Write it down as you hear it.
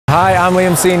Hi, I'm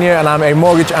Liam Senior and I'm a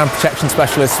mortgage and protection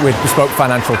specialist with Bespoke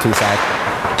Financial Teesside.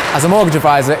 As a mortgage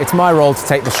advisor, it's my role to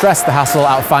take the stress, the hassle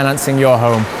out of financing your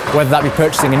home, whether that be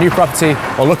purchasing a new property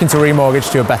or looking to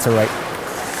remortgage to a better rate.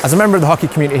 As a member of the hockey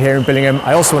community here in Billingham,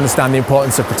 I also understand the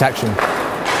importance of protection.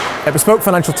 At Bespoke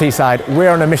Financial Teesside,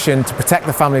 we're on a mission to protect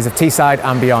the families of Teesside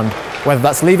and beyond, whether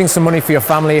that's leaving some money for your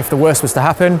family if the worst was to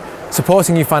happen,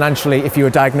 supporting you financially if you were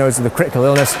diagnosed with a critical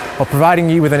illness, or providing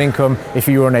you with an income if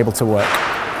you were unable to work.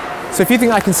 So if you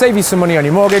think I can save you some money on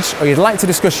your mortgage or you'd like to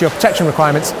discuss your protection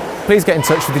requirements, please get in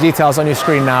touch with the details on your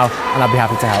screen now and I'll be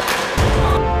happy to help.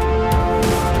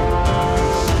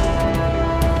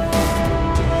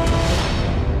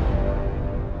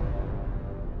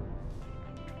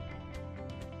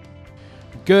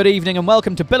 Good evening and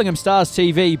welcome to Billingham Stars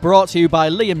TV, brought to you by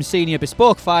Liam Senior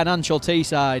Bespoke Financial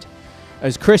Teesside.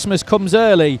 As Christmas comes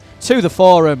early to the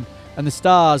Forum and the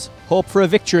Stars hope for a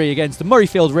victory against the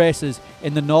Murrayfield Racers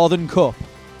in the Northern Cup.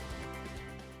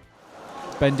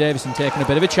 Ben Davison taking a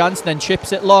bit of a chance, then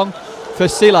chips it long for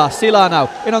Sila. Sila now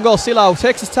in on goal. Sila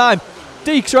takes his time,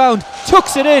 dekes round,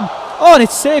 tucks it in. Oh, and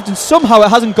it's saved, and somehow it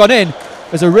hasn't gone in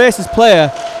as a Racers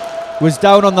player was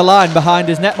down on the line behind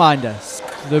his netminder.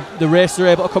 The Racers are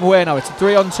able to come away now. It's a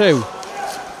 3-on-2.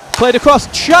 Played across,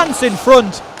 chance in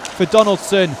front for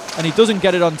Donaldson, and he doesn't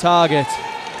get it on target.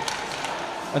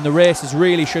 And the Racers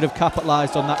really should have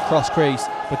capitalised on that cross crease,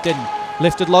 but didn't.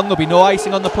 Lifted long, there'll be no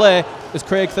icing on the play as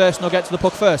Craig Thurston will get to the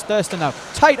puck first. Thurston now,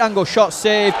 tight angle shot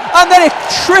saved, and then it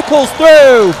trickles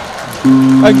through!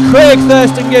 And Craig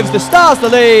Thurston gives the Stars the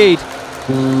lead.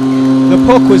 The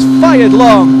puck was fired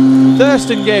long.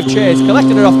 Thurston gave chase,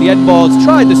 collected it off the end boards,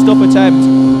 tried the stuff attempt,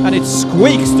 and it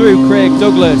squeaks through Craig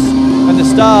Douglas. And the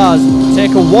Stars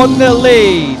take a 1-0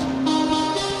 lead.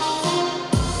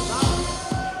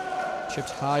 Chipped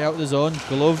high out of the zone,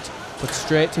 gloved, but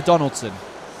straight to Donaldson.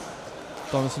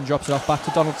 Donaldson drops it off back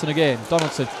to Donaldson again.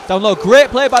 Donaldson down low, great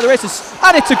play by the Racers,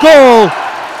 and it's a goal!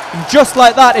 And just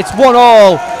like that, it's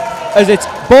 1-1, as it's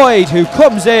Boyd who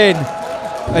comes in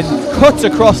and cuts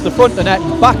across the front of the net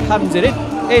and backhands it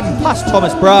in past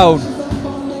Thomas Brown.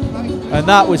 And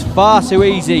that was far too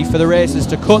easy for the Racers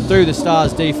to cut through the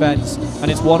Stars' defence,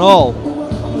 and it's 1-1.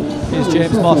 Here's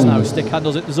James Moss now, stick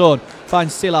handles it the zone,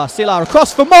 finds Sila. Sila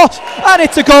across for Moss, and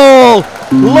it's a goal!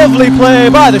 Lovely play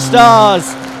by the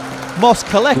Stars. Moss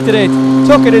collected it,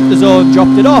 took it into the zone,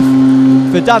 dropped it off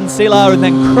for Dan Sila, and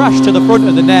then crashed to the front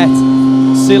of the net.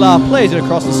 Sila plays it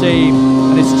across the seam,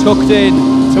 and it's tucked in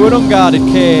to an unguarded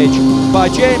cage by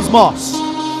James Moss.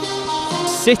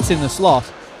 Sits in the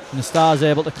slot, and the Stars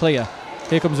able to clear.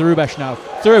 Here comes Rubesh now,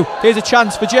 through. Here's a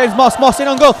chance for James Moss. Moss in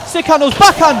on goal, stick handles,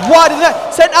 backhand, wide of the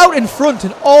net, sent out in front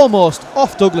and almost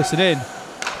off Douglas and in.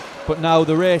 But now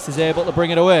the Race is able to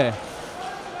bring it away.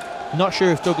 Not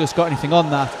sure if Douglas got anything on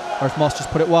that, or if Moss just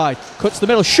put it wide. Cuts the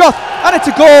middle, shot, and it's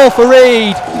a goal for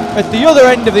Reid. At the other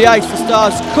end of the ice, the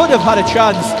Stars could have had a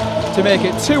chance to make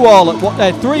it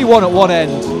 3-1 at one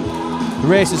end. The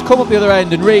Racers come up the other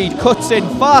end, and Reid cuts in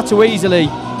far too easily.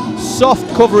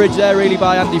 Soft coverage there really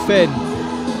by Andy Finn.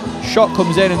 Shot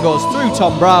comes in and goes through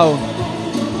Tom Brown,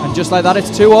 and just like that, it's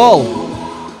 2-2.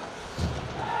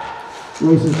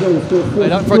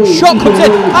 Out front, shot comes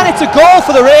in, and it's a goal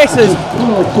for the Racers.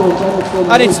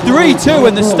 And it's 3-2,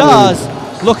 and the Stars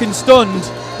looking stunned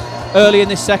early in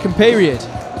this second period.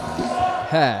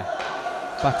 Hare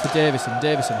back to Davison.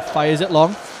 Davison fires it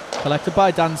long, collected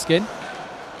by Danskin.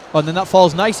 Oh, and then that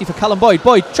falls nicely for Callum Boyd.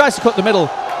 Boyd tries to cut the middle,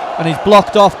 and he's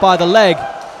blocked off by the leg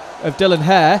of Dylan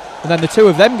Hare. And then the two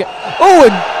of them get. Oh,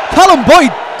 and Callum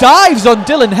Boyd dives on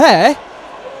Dylan Hare.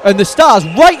 And the Stars,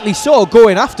 rightly so,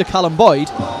 going after Callum Boyd.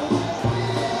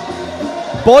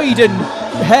 Boyd and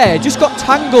Hare just got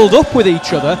tangled up with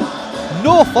each other.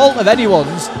 No fault of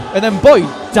anyone's. And then Boyd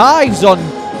dives on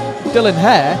Dylan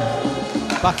Hare.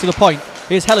 Back to the point.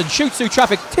 Here's Helen, shoots through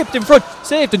traffic, tipped in front,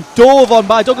 saved and dove on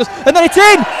by Douglas. And then it's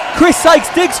in! Chris Sykes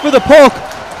digs for the puck.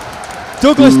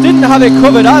 Douglas didn't have it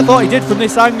covered. I thought he did from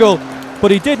this angle,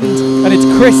 but he didn't. And it's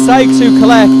Chris Sykes who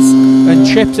collects and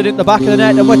chips it in the back of the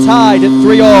net, and we're tied at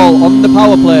 3-3 on the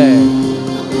power play.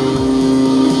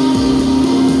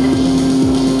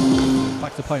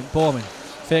 Back to the point, Bowman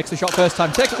fakes the shot first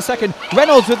time, takes it the second.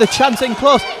 Reynolds with the chance in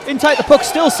close, in tight, the puck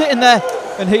still sitting there,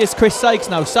 and here's Chris Sykes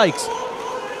now. Sykes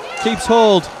keeps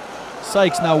hold.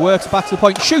 Sykes now works back to the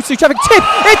point, shoots through traffic, tip!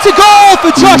 It's a goal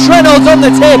for Josh Reynolds on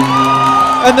the tip!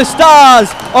 And the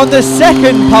Stars on the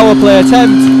second power play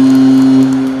attempt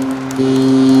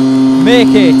make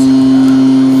it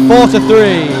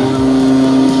 4-3.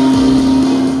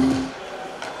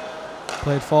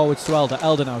 Played forwards to Elder.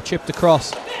 Elder now chipped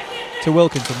across to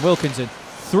Wilkinson. Wilkinson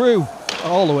through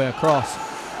all the way across.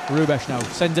 Rubesh now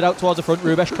sends it out towards the front.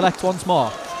 Rubesh collects once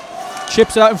more.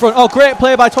 Chips it out in front. Oh, great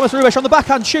play by Thomas Rubesh on the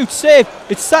backhand. Shoots, save.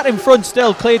 It's sat in front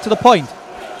still, cleared to the point.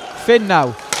 Finn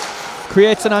now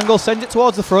creates an angle, sends it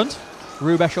towards the front.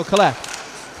 Rubesh will collect.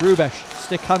 Rubesh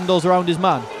stick handles around his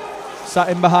man. Sat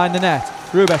in behind the net.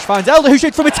 Rubesh finds Elder, who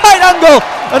shoots from a tight angle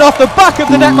and off the back of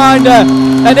the netminder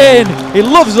and in. He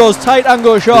loves those tight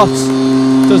angle shots.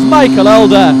 Does Michael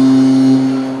Elder.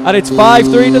 And it's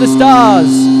 5-3 to the Stars.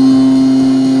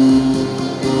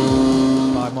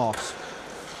 By Moss.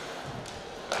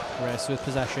 Race with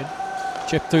possession.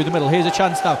 Chip through the middle. Here's a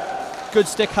chance now. Good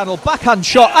stick handle, backhand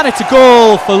shot, and it's a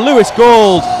goal for Lewis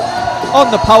Gold.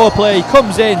 On the power play,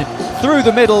 comes in through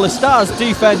the middle. The Stars'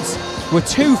 defence were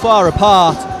too far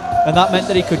apart, and that meant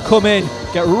that he could come in,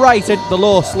 get right into the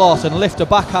low slot and lift a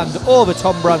backhand over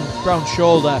Tom Brown's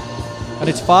shoulder. And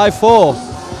it's 5-4.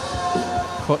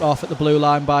 Cut off at the blue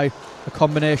line by a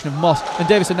combination of Moss and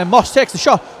Davison. Then Moss takes the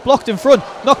shot, blocked in front,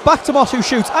 knocked back to Moss, who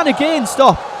shoots, and again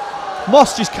stop.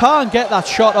 Moss just can't get that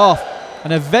shot off,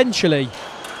 and eventually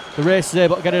the race is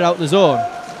able to get it out the zone.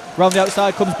 Round the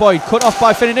outside comes Boyd, cut off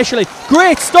by Finn initially.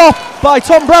 Great stop by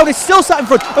Tom Brown. It's still sat in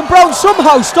front, and Brown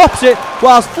somehow stops it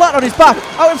whilst flat on his back.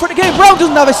 Out in front again, Brown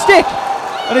doesn't have a stick,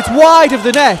 and it's wide of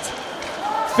the net.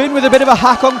 Finn with a bit of a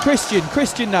hack on Christian.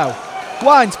 Christian now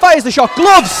winds, fires the shot,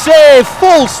 glove save,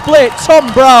 full split,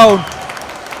 Tom Brown.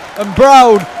 And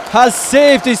Brown has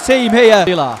saved his team here.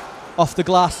 Off the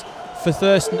glass for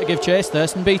Thurston to give chase.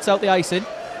 Thurston beats out the icing.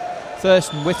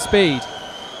 Thurston with speed.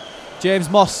 James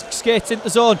Moss skates into the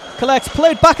zone, collects,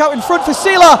 played back out in front for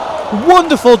Sela.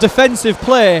 Wonderful defensive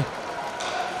play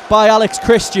by Alex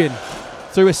Christian.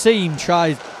 Through a seam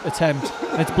try attempt,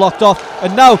 and it's blocked off.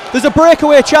 And now there's a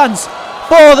breakaway chance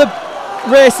for the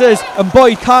Racers, and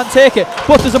Boyd can't take it,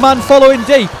 but there's a man following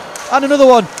deep, and another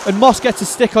one, and Moss gets a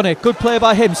stick on it. Good play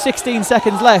by him. 16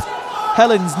 seconds left.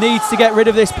 Helens needs to get rid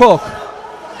of this puck.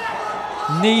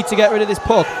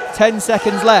 10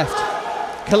 seconds left.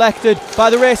 Collected by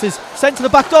the Racers, sent to the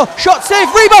back door, shot, save,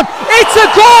 rebound, it's a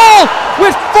goal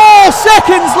with 4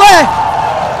 seconds left.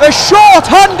 A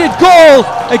short-handed goal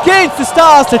against the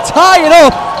Stars to tie it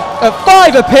up at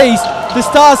 5 apiece. The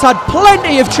Stars had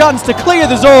plenty of chance to clear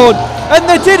the zone, and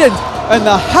they didn't, and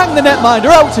they hang the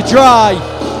netminder out to dry.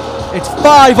 It's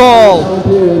 5-all.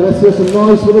 Let's hear some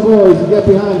noise for the boys and get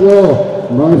behind your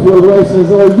Murrayfield Racers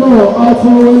or your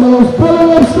Ultimate Windows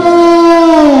Billingham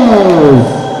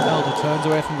Stars. Elder turns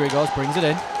away from Grigors, brings it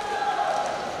in.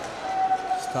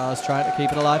 Stars trying to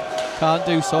keep it alive, can't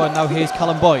do so, and now here's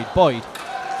Callum Boyd. Boyd,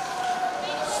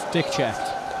 stick checked.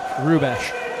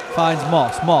 Rubesh finds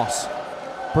Moss. Moss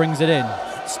brings it in,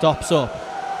 stops up.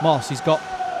 Moss, he's got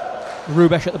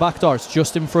Rubesh at the back door. It's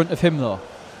just in front of him though.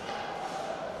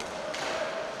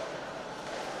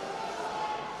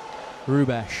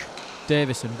 Rubesh,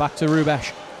 Davison, back to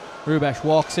Rubesh. Rubesh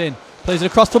walks in, plays it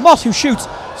across to Moss, who shoots.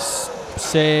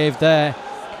 Saved there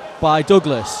by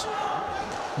Douglas.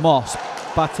 Moss,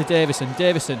 back to Davison.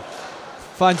 Davison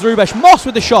finds Rubesh. Moss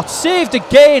with the shot, saved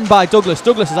again by Douglas.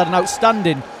 Douglas has had an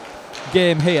outstanding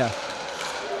game here.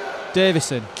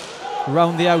 Davison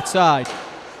around the outside,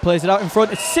 plays it out in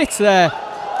front, it sits there,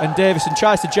 and Davison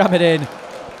tries to jam it in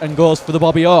and goes for the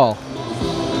Bobby Orr.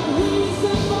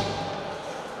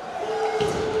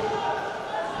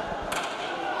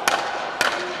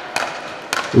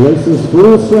 Racers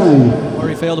full strength.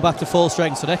 Murrayfield back to full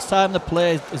strength, so next time the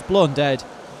play is blown dead,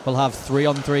 we'll have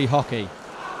 3-on-3 hockey.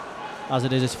 As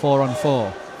it is, it's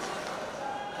 4-on-4.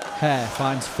 Hare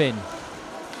finds Finn.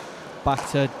 Back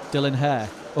to Dylan Hare.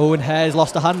 Owen Hare's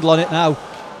lost a handle on it now.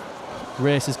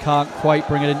 Racers can't quite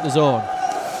bring it into zone.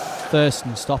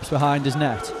 Thurston stops behind his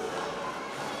net.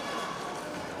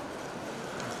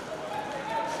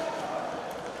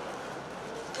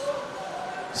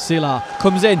 Sila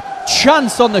comes in,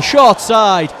 chance on the short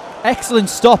side. Excellent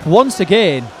stop once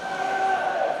again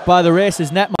by the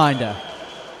Racers netminder.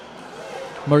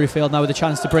 Murrayfield now with a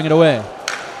chance to bring it away.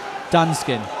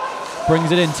 Danskin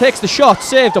brings it in, takes the shot,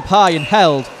 saved up high and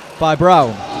held by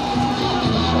Brown.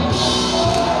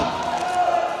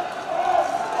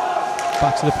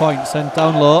 Back to the point, sent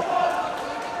down low.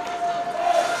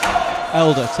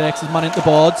 Elder takes his man into the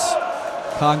boards,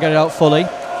 can't get it out fully.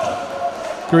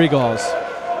 Grigors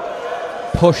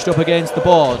pushed up against the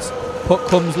boards, puck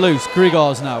comes loose.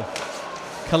 Grigors now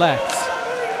collects,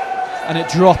 and it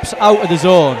drops out of the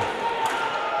zone.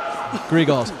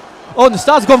 Grigors. Oh, and the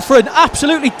Stars have gone for an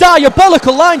absolutely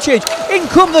diabolical line change. In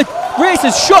come the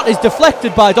Racers, shot is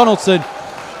deflected by Donaldson.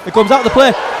 It comes out of the play,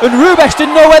 and Rubesh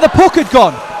didn't know where the puck had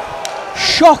gone.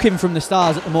 Shocking from the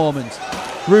Stars at the moment.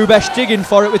 Rubesh digging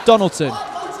for it with Donaldson.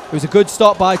 It was a good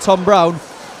stop by Tom Brown.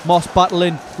 Moss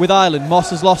battling with Ireland. Moss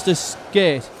has lost his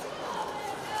skate.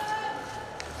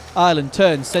 Ireland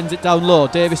turns, sends it down low.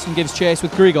 Davison gives chase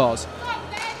with Grigors.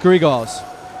 Grigors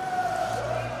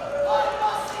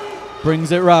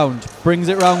brings it round.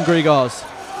 Grigors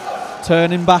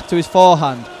turning back to his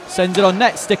forehand. Sends it on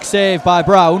net. Stick save by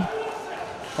Brown.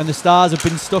 And the Stars have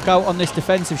been stuck out on this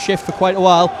defensive shift for quite a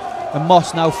while. And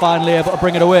Moss now finally able to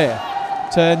bring it away.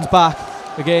 Turns back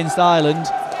against Ireland.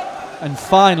 And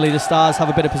finally the Stars have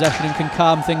a bit of possession and can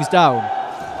calm things down.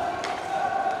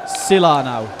 Silla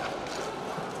now.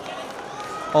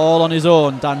 All on his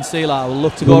own. Dan Silla will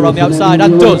look to go around the outside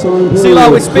and does. Silla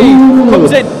with speed.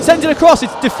 Comes in. Sends it across.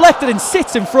 It's deflected and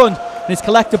sits in front. And it's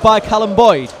collected by Callum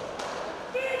Boyd.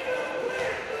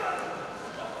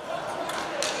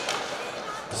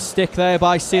 Stick there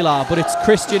by Silla, but it's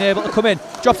Christian able to come in.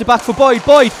 Drops it back for Boyd.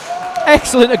 Boyd,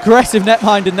 excellent aggressive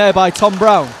netminding there by Tom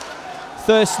Brown.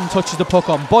 Thurston touches the puck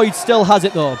on. Boyd still has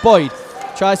it though. Boyd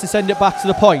tries to send it back to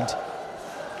the point.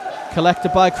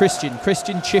 Collected by Christian.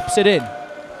 Christian chips it in.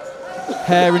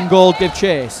 Hare and Gold give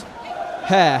chase.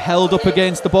 Hare held up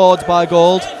against the boards by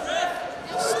Gold.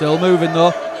 Still moving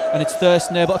though, and it's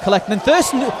Thurston able to collect. And then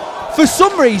Thurston, for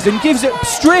some reason, gives it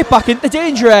straight back into the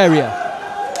danger area.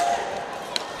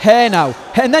 Hare now,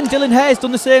 and then Dylan Hare's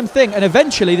done the same thing, and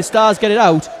eventually the Stars get it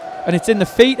out, and it's in the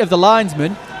feet of the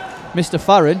linesman, Mr.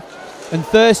 Farron, and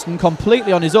Thurston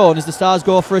completely on his own as the Stars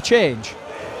go for a change.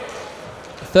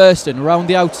 Thurston around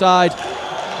the outside.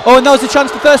 Oh, and that was a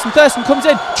chance for Thurston. Thurston comes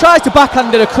in, tries to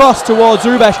backhand it across towards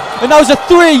Rubesh, and that was a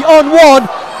 3-on-1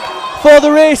 for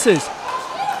the Racers.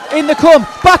 In the come,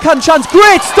 backhand chance,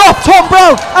 great stop, Tom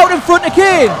Brown out in front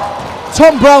again.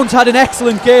 Tom Brown's had an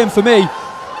excellent game for me.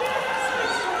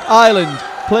 Ireland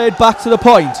played back to the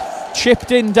point,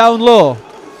 chipped in down low.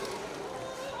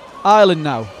 Ireland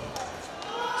now.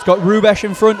 He's got Rubesh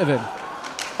in front of him.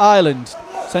 Ireland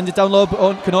sends it down low,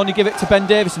 but can only give it to Ben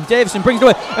Davison. Davison brings it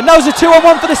away, and now it's a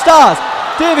 2-on-1 for the Stars.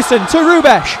 Davison to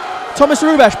Rubesh. Thomas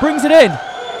Rubesh brings it in.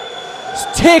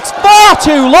 Takes far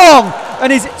too long,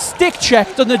 and is stick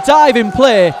checked on the diving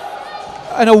play,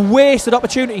 and a wasted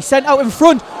opportunity sent out in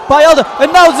front by Elder,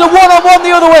 and now there's a 1-on-1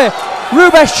 the other way.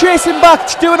 Rubesh chasing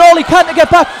back, doing all he can to get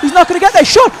back. He's not going to get there.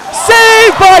 Shot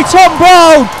saved by Tom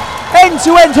Brown.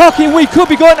 End-to-end hockey, and we could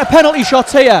be going to penalty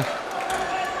shots here.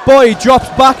 Boyd drops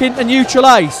back into neutral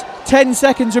ice. 10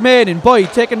 seconds remaining.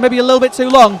 Boyd taking maybe a little bit too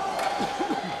long.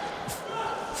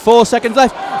 4 seconds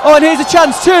left. Oh, and here's a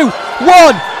chance. 2, 1.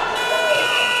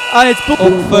 And it's up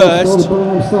first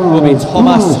will be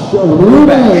Thomas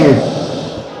Rubesh.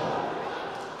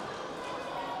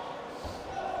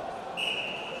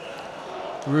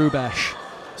 Rubesh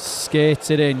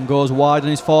skates it in, goes wide on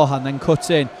his forehand, then cuts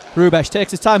in. Rubesh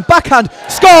takes his time, backhand,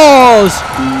 scores!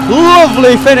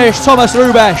 Lovely finish, Thomas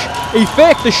Rubesh. He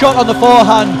faked the shot on the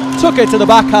forehand, took it to the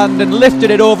backhand and lifted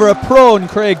it over a prone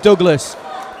Craig Douglas.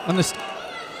 And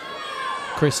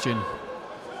Christian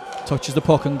touches the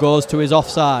puck and goes to his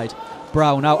offside.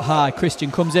 Brown out high,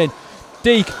 Christian comes in.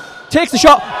 Deke takes the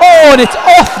shot, oh, and it's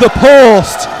off the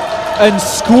post and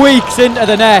squeaks into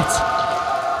the net.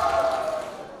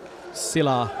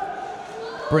 Silla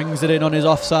brings it in on his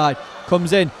offside,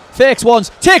 comes in, fakes once,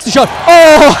 takes the shot.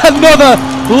 Oh, another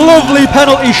lovely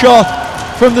penalty shot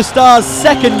from the Stars'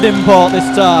 second import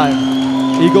this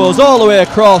time. He goes all the way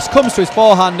across, comes to his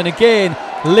forehand and again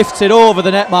lifts it over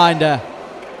the netminder.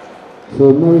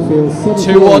 So Murrayfield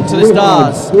 2-1 to the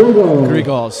Stars.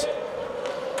 Grigors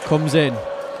comes in,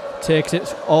 takes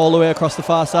it all the way across the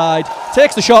far side,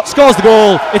 takes the shot, scores the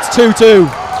goal. It's 2-2.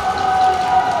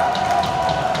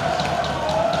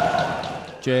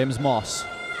 James Moss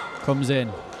comes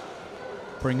in,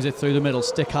 brings it through the middle,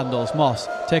 stick handles. Moss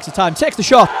takes the time, takes the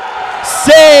shot,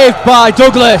 saved by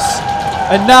Douglas.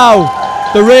 And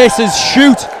now the Racers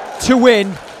shoot to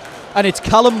win, and it's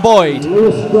Callum Boyd.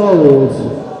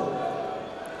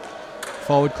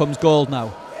 Forward comes Gold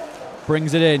now,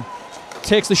 brings it in,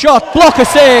 takes the shot, blocker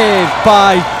save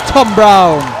by Tom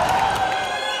Brown.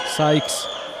 Sykes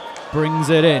brings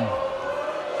it in,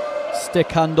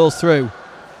 stick handles through.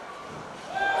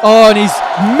 Oh, and he's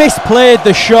misplayed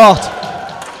the shot.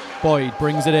 Boyd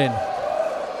brings it in,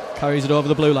 carries it over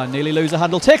the blue line, nearly loses a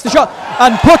handle, takes the shot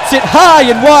and puts it high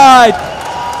and wide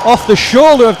off the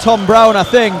shoulder of Tom Brown, I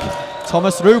think.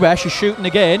 Thomas Rubesh is shooting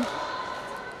again.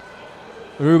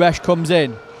 Rubesh comes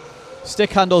in, stick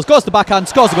handles, goes to the backhand,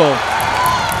 scores a goal.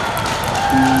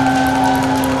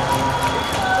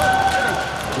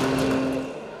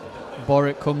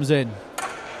 Boric comes in,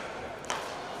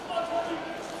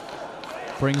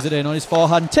 brings it in on his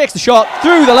forehand, takes the shot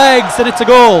through the legs, and it's a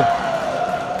goal.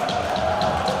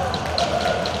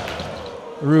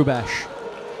 Rubesh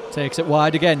Takes it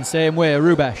wide again, same way,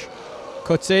 Rubesh.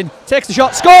 Cuts in, takes the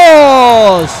shot,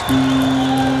 scores!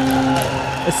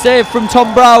 A save from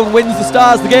Tom Brown wins the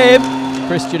Stars the game.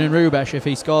 Christian and Rubesh, if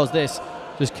he scores this,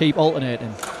 just keep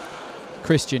alternating.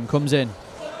 Christian comes in.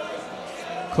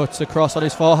 Cuts across on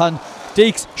his forehand.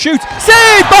 Deeks shoots,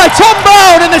 saved by Tom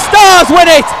Brown, and the Stars win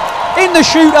it in the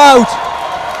shootout,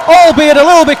 albeit a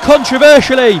little bit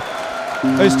controversially,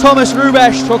 as Thomas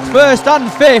Rubesh took first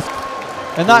and fifth,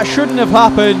 and that shouldn't have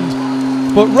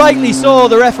happened, but rightly so.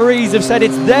 The referees have said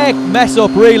it's their mess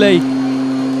up really,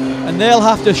 and they'll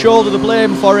have to shoulder the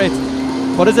blame for it.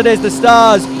 But as it is, the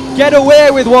Stars get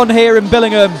away with one here in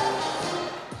Billingham.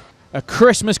 A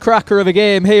Christmas cracker of a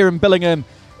game here in Billingham,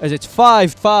 as it's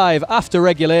 5-5 after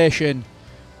regulation,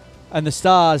 and the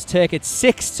Stars take it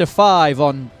 6-5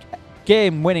 on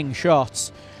game-winning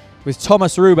shots, with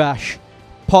Thomas Rubesh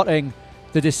potting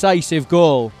the decisive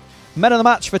goal. Men of the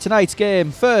match for tonight's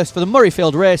game: first for the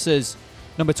Murrayfield Racers,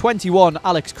 number 21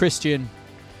 Alex Christian,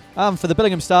 and for the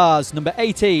Billingham Stars, number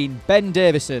 18 Ben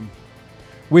Davison.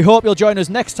 We hope you'll join us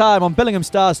next time on Billingham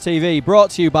Stars TV, brought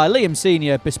to you by Liam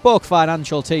Senior, Bespoke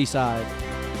Financial Teesside.